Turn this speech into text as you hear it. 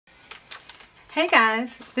Hey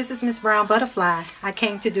guys, this is Miss Brown Butterfly. I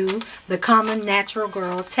came to do the Common Natural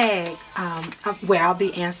Girl tag where I'll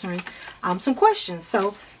be answering some questions.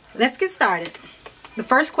 So let's get started. The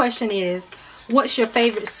first question is, what's your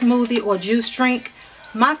favorite smoothie or juice drink?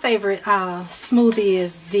 My favorite smoothie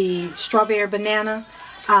is the strawberry banana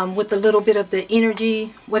with a little bit of the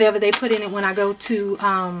energy, whatever they put in it when I go to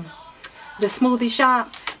the smoothie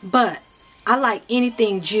shop. But I like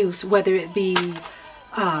anything juice, whether it be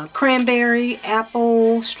cranberry,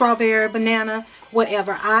 apple, strawberry, banana,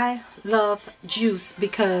 whatever. I love juice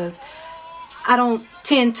because I don't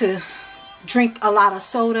tend to drink a lot of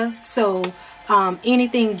soda, so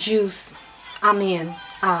anything juice I'm in.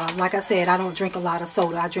 Like I said, I don't drink a lot of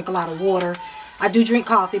soda. I drink a lot of water. I do drink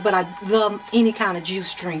coffee, but I love any kind of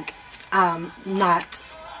juice drink. Not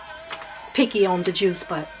picky on the juice,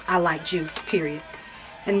 but I like juice, period.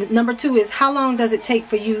 And number 2 is, how long does it take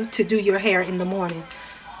for you to do your hair in the morning?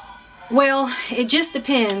 Well, it just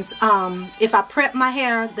depends. If I prep my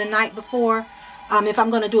hair the night before, if I'm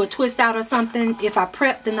going to do a twist out or something, if I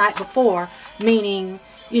prep the night before, meaning,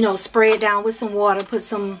 you know, spray it down with some water, put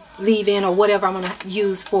some leave-in or whatever I'm going to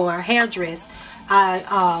use for a hair dress,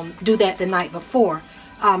 I do that the night before.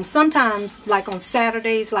 Sometimes, like on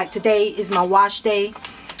Saturdays, like today is my wash day,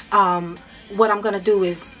 what I'm going to do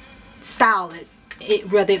is style it.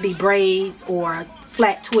 Whether it be braids or a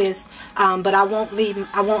flat twist, but I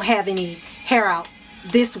won't have any hair out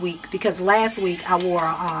this week because last week I wore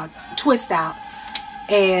a twist out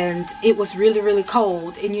and it was really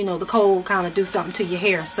cold, and you know the cold kind of do something to your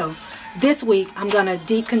hair. So this week I'm gonna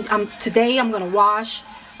today I'm gonna wash.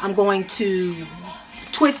 I'm going to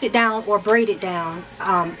twist it down or braid it down,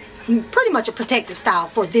 pretty much a protective style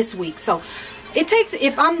for this week. So it takes,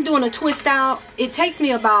 if I'm doing a twist out, it takes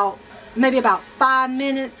me maybe about 5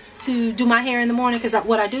 minutes to do my hair in the morning, because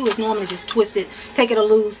what I do is normally just twist it, take it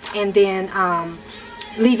loose, and then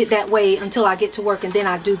leave it that way until I get to work, and then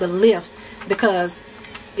I do the lift, because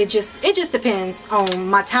it just depends on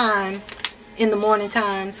my time in the morning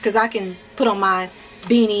times, because I can put on my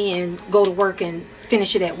beanie and go to work and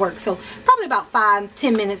finish it at work. So probably about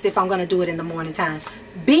 5-10 minutes if I'm going to do it in the morning time,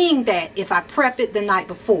 being that if I prep it the night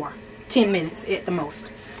before, 10 minutes at the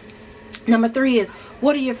most. Number 3 is,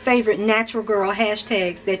 what are your favorite natural girl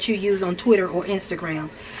hashtags that you use on Twitter or Instagram?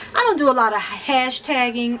 I don't do a lot of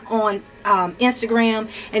hashtagging on Instagram,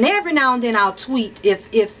 and every now and then I'll tweet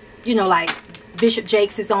if you know, like Bishop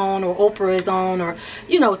Jakes is on, or Oprah is on, or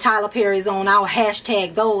you know, Tyler Perry is on. I'll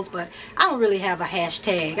hashtag those, but I don't really have a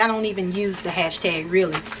hashtag. I don't even use the hashtag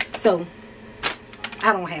really, so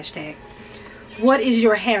I don't hashtag. What is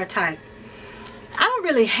your hair type? I don't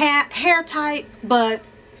really have hair type, but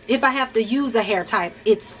if I have to use a hair type,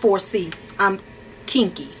 it's 4C. I'm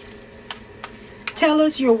kinky. Tell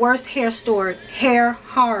us your worst hair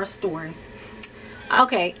horror story.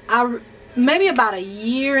 Okay, maybe about a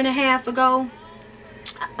year and a half ago,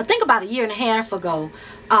 I think about a year and a half ago,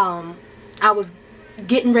 I was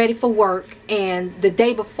getting ready for work, and the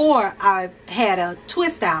day before I had a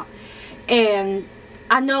twist out, and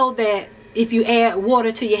I know that if you add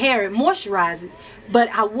water to your hair, it moisturizes, but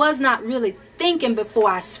I was not really thinking before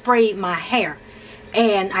I sprayed my hair.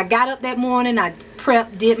 And I got up that morning, I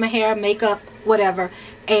prepped, did my hair, makeup, whatever,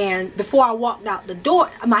 and before I walked out the door,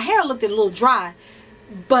 my hair looked a little dry,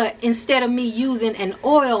 but instead of me using an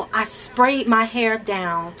oil, I sprayed my hair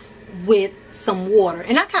down with some water,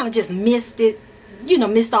 and I kind of just mist it, you know,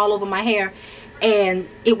 mist all over my hair, and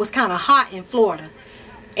it was kind of hot in Florida.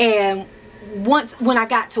 And when I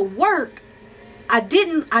got to work, I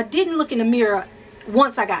didn't look in the mirror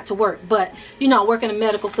once I got to work, but you know, I work in a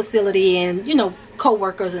medical facility, and you know,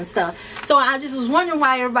 co-workers and stuff, so I just was wondering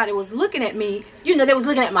why everybody was looking at me. You know, they was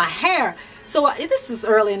looking at my hair. So this is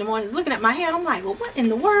early in the morning, looking at my hair, and I'm like, well, what in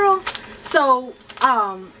the world? So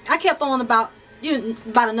I kept on about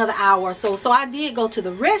another hour or so. So I did go to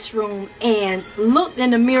the restroom and looked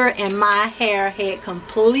in the mirror, and my hair had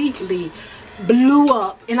completely blew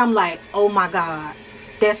up, and I'm like, oh my God,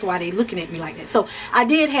 that's why they looking at me like that. So I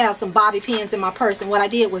did have some bobby pins in my purse, and what I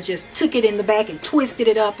did was just took it in the back and twisted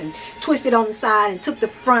it up and twisted on the side, and took the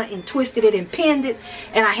front and twisted it and pinned it,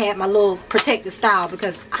 and I had my little protective style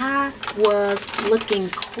because I was looking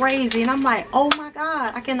crazy, and I'm like, oh my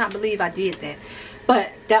God, I cannot believe I did that.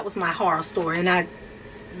 But that was my horror story, and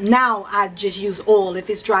now I just use oil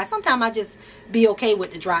if it's dry. Sometimes I just be okay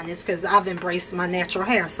with the dryness because I've embraced my natural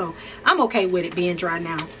hair, so I'm okay with it being dry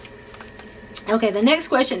now. Okay, the next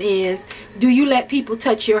question is, do you let people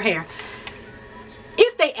touch your hair?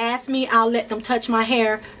 If they ask me, I'll let them touch my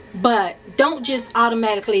hair, but don't just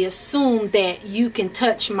automatically assume that you can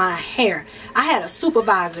touch my hair. I had a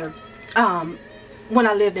supervisor when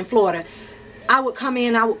I lived in Florida. I would come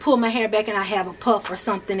in, I would pull my hair back and I have a puff or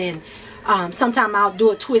something, and sometimes I'll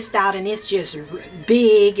do a twist out and it's just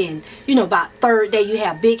big, and you know, about third day you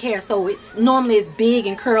have big hair, so it's normally it's big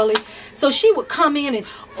and curly. So she would come in and,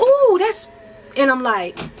 ooh, that's, and I'm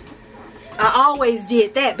like, I always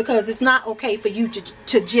did that because it's not okay for you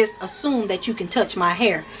to just assume that you can touch my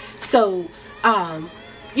hair. So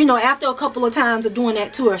you know, after a couple of times of doing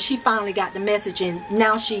that to her, she finally got the message, and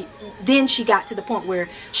now she got to the point where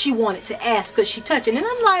she wanted to ask, could she touch it? And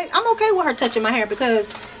I'm like, I'm okay with her touching my hair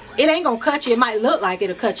because it ain't gonna cut you. It might look like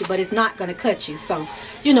it'll cut you, but it's not gonna cut you. So,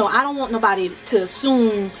 you know, I don't want nobody to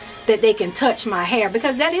assume that they can touch my hair,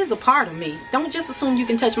 because that is a part of me. Don't just assume you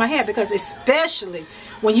can touch my hair, because especially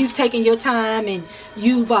when you've taken your time and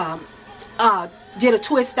you've did a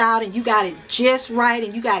twist out and you got it just right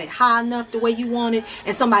and you got it high enough the way you want it,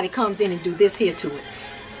 and somebody comes in and do this here to it.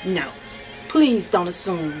 No, please don't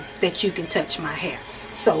assume that you can touch my hair.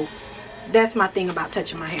 So that's my thing about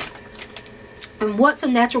touching my hair. And what's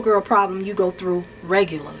a natural girl problem you go through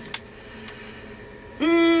regularly?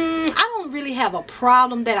 I don't really have a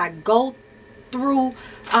problem that I go through,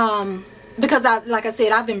 because like I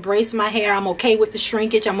said, I've embraced my hair. I'm okay with the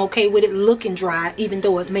shrinkage. I'm okay with it looking dry, even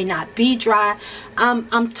though it may not be dry.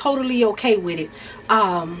 I'm totally okay with it.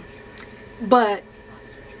 But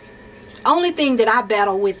only thing that I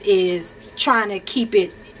battle with is trying to keep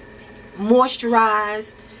it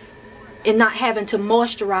moisturized and not having to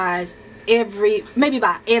moisturize maybe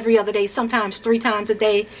about every other day, sometimes 3 times a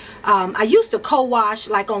day. I used to co-wash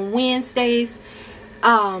like on Wednesdays,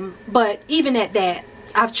 but even at that,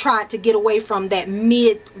 I've tried to get away from that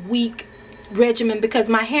mid-week regimen, because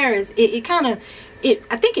my hair is,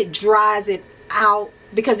 I think it dries it out,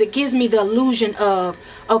 because it gives me the illusion of,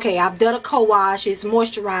 okay, I've done a co-wash, it's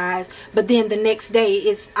moisturized, but then the next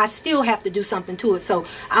day I still have to do something to it. So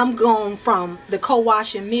I'm going from the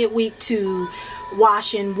co-washing midweek to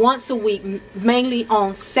washing once a week, mainly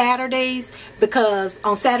on Saturdays, because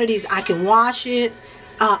on Saturdays I can wash it,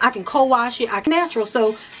 I can co-wash it, I can natural.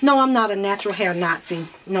 So no, I'm not a natural hair Nazi.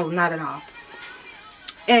 No, not at all.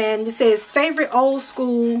 And it says favorite old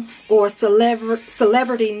school or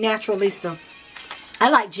celebrity naturalista. I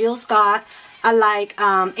like Jill Scott. I like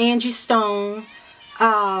Angie Stone.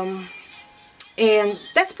 And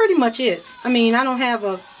that's pretty much it. I mean, I don't have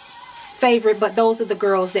a favorite, but those are the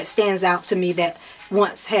girls that stands out to me that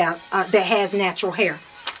that has natural hair.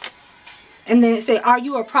 And then it say, are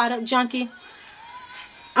you a product junkie?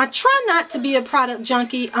 I try not to be a product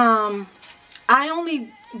junkie. I only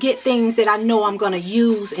get things that I know I'm going to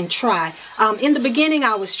use and try. In the beginning,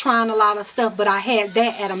 I was trying a lot of stuff, but I had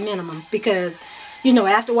that at a minimum, because, you know,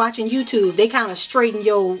 after watching YouTube, they kind of straighten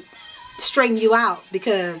you out,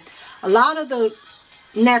 because a lot of the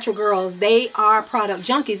natural girls, they are product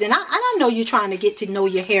junkies. And I know you're trying to get to know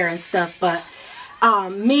your hair and stuff, but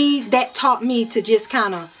that taught me to just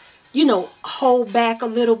kind of, you know, hold back a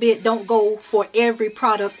little bit. Don't go for every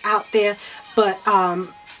product out there. But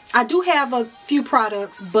I do have a few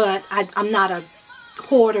products, but I'm not a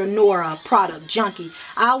hoarder nor a product junkie.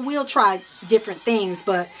 I will try different things,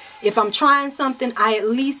 but if I'm trying something, I at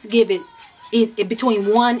least give it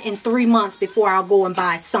between 1 and 3 months before I'll go and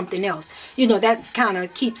buy something else. You know, that kind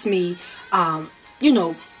of keeps me, you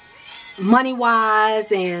know,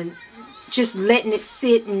 money-wise, and just letting it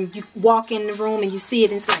sit, and you walk in the room and you see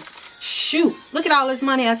it and it's like, shoot, look at all this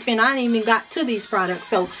money I spent. I ain't even got to these products.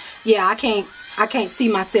 So yeah, I can't see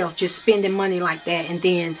myself just spending money like that, and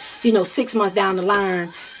then, you know, 6 months down the line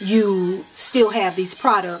you still have these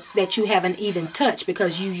products that you haven't even touched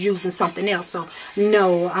because you're using something else. So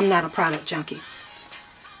no, I'm not a product junkie.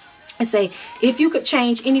 And say, if you could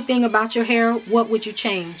change anything about your hair, what would you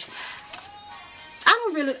change?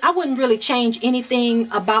 I wouldn't really change anything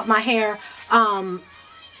about my hair.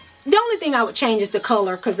 The only thing I would change is the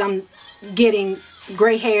color, because I'm getting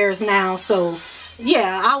gray hairs now. So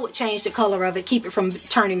yeah, I would change the color of it, keep it from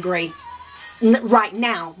turning gray right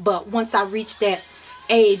now. But once I reach that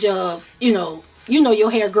age of, you know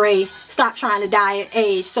your hair gray, stop trying to dye it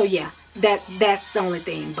age. So yeah, that's the only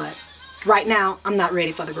thing. But right now, I'm not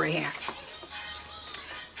ready for the gray hair.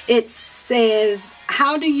 It says,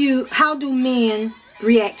 how do men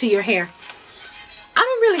react to your hair? I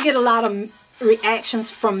don't really get a lot of reactions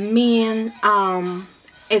from men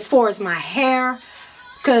as far as my hair,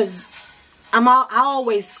 because I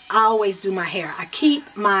always do my hair. I keep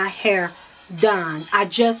my hair done. I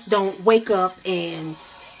just don't wake up and,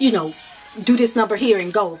 you know, do this number here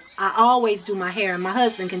and go. I always do my hair, and my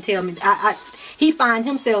husband can tell me. He find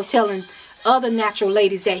himself telling other natural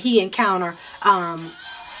ladies that he encounter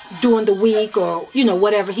during the week, or, you know,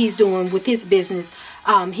 whatever he's doing with his business.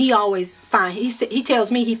 he always he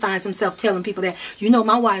tells me he finds himself telling people that, you know,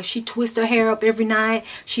 my wife, she twists her hair up every night,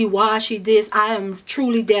 she wash, she this. I am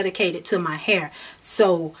truly dedicated to my hair.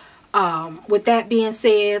 So with that being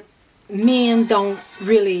said, men don't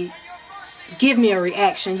really give me a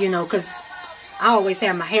reaction, you know, because I always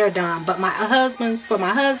have my hair done. But for my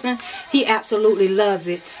husband, he absolutely loves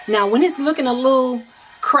it. Now when it's looking a little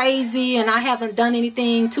crazy and I haven't done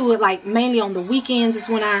anything to it, like mainly on the weekends is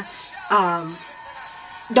when I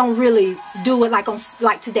don't really do it.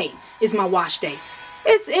 Like today is my wash day.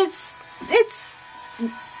 It's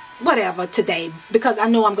whatever today, because I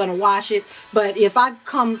know I'm gonna wash it. But if I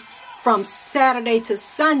come from Saturday to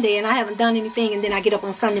Sunday and I haven't done anything, and then I get up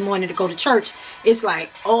on Sunday morning to go to church, it's like,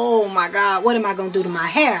 oh my God, what am I gonna do to my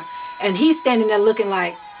hair? And he's standing there looking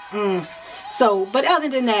like, So, but other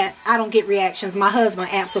than that, I don't get reactions. My husband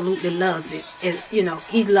absolutely loves it. You know,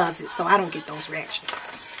 he loves it, so I don't get those reactions.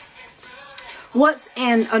 What's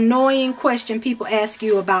an annoying question people ask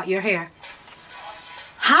you about your hair?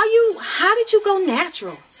 How did you go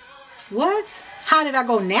natural? What? How did I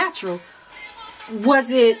go natural?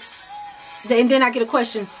 Was it, and then I get a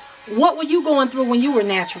question, what were you going through when you were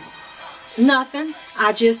natural? Nothing.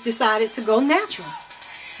 I just decided to go natural.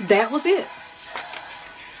 That was it.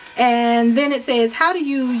 And then it says, how do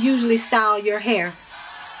you usually style your hair?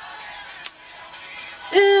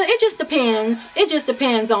 It just depends. It just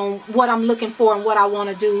depends on what I'm looking for and what I want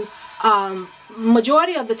to do.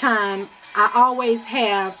 Majority of the time,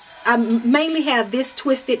 I mainly have this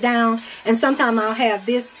twisted down, and sometimes I'll have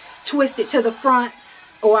this twisted to the front,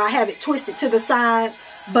 or I have it twisted to the side.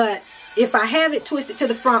 But if I have it twisted to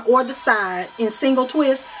the front or the side in single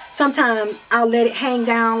twist, sometimes I'll let it hang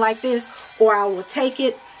down like this, or I will take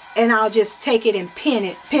it and I'll just take it and pin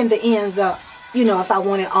the ends up, you know, if I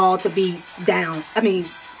want it all to be down. I mean,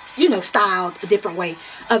 you know, styled a different way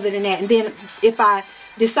other than that. And then if I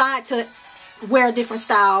decide to wear a different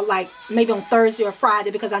style, like maybe on Thursday or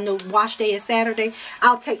Friday, because I know wash day is Saturday,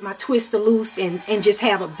 I'll take my twister loose and just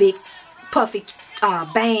have a big puffy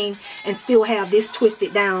bang and still have this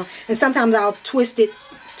twisted down. And sometimes I'll twist it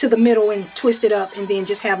to the middle and twist it up and then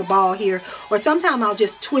just have a ball here. Or sometimes I'll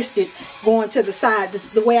just twist it going to the side.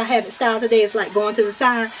 The way I have it styled today is like going to the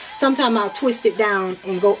side. Sometimes I'll twist it down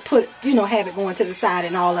and go have it going to the side,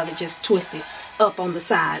 and all of it just twisted up on the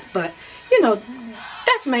side. But you know,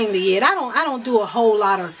 that's mainly it. I don't do a whole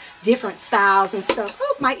lot of different styles and stuff.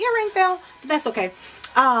 Oh, my earring fell, but that's okay.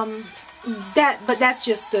 But that's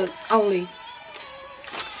just the only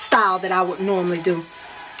style that I would normally do.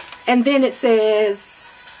 And then it says,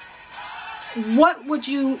 what would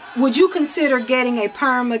you consider getting a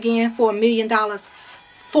perm again for $1 million?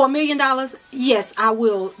 For $1 million, yes, I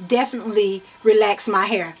will definitely relax my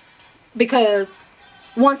hair, because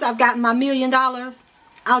once I've gotten my $1 million,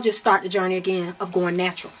 I'll just start the journey again of going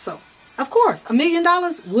natural. So, of course, $1 million,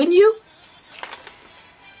 wouldn't you?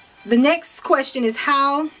 The next question is,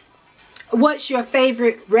 what's your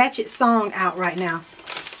favorite ratchet song out right now?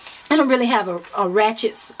 I don't really have a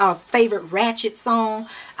favorite ratchet song.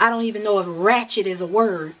 I don't even know if ratchet is a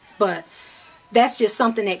word, but that's just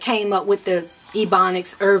something that came up with the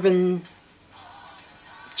Ebonics Urban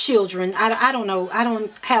Children. I don't know. I don't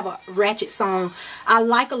have a ratchet song. I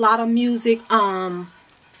like a lot of music,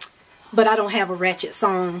 but I don't have a ratchet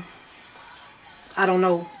song. I don't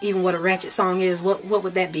know even what a ratchet song is. What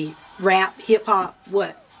would that be? Rap, hip hop,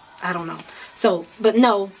 what? I don't know. So, but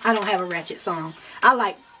no, I don't have a ratchet song. I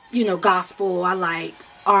like, you know, gospel. I like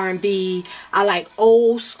R&B. I like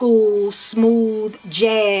old school, smooth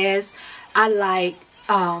jazz. I like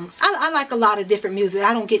a lot of different music.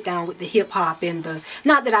 I don't get down with the hip hop and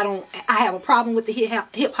not that I have a problem with the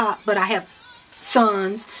hip hop, but I have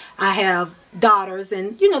sons, I have daughters,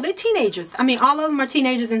 and you know, they're teenagers. I mean, all of them are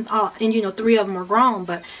teenagers, and you know, 3 of them are grown.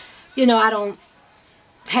 But you know, I don't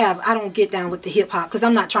get down with the hip hop, because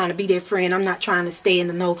I'm not trying to be their friend. I'm not trying to stay in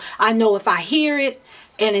the know. I know if I hear it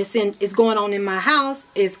and it's going on in my house,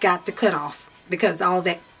 it's got to cut off, because all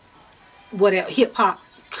that hip hop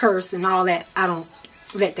curse and all that, I don't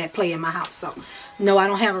let that play in my house. So no, I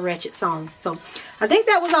don't have a ratchet song. So I think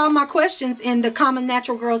that was all my questions in the Common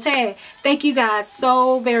Natural Girl tag. Thank you guys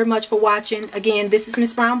so very much for watching. Again, this is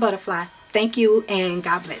Miss Brown Butterfly. Thank you, and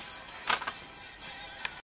God bless.